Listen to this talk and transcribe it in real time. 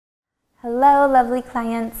Hello, lovely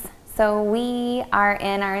clients. So we are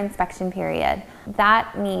in our inspection period.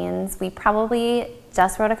 That means we probably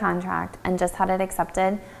just wrote a contract and just had it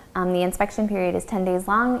accepted. The inspection period is 10 days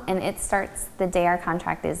long and it starts the day our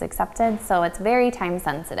contract is accepted, so it's very time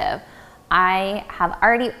sensitive. I have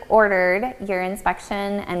already ordered your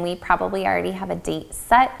inspection and we probably already have a date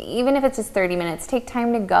set. Even if it's just 30 minutes, take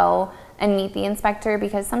time to go and meet the inspector,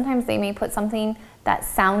 because sometimes they may put something that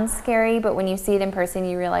sounds scary, but when you see it in person,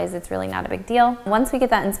 you realize it's really not a big deal. Once we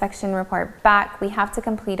get that inspection report back, we have to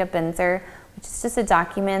complete a BINSR, which is just a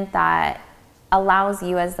document that allows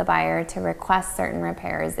you as the buyer to request certain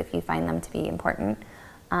repairs if you find them to be important.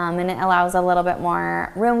 And it allows a little bit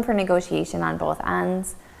more room for negotiation on both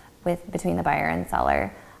ends between the buyer and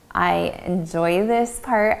seller. I enjoy this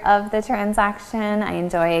part of the transaction. I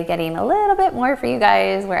enjoy getting a little bit more for you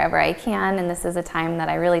guys wherever I can, and this is a time that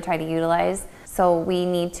I really try to utilize. So we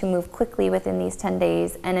need to move quickly within these 10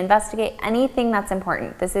 days and investigate anything that's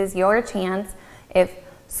important. This is your chance. If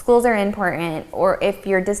schools are important, or if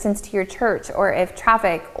your distance to your church, or if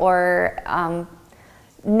traffic, or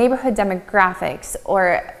neighborhood demographics,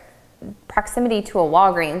 or proximity to a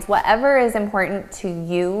Walgreens, whatever is important to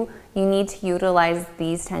you, you need to utilize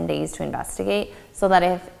these 10 days to investigate, so that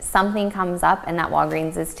if something comes up and that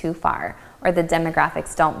Walgreens is too far or the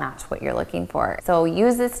demographics don't match what you're looking for. So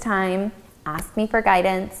use this time, ask me for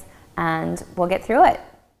guidance, and we'll get through it.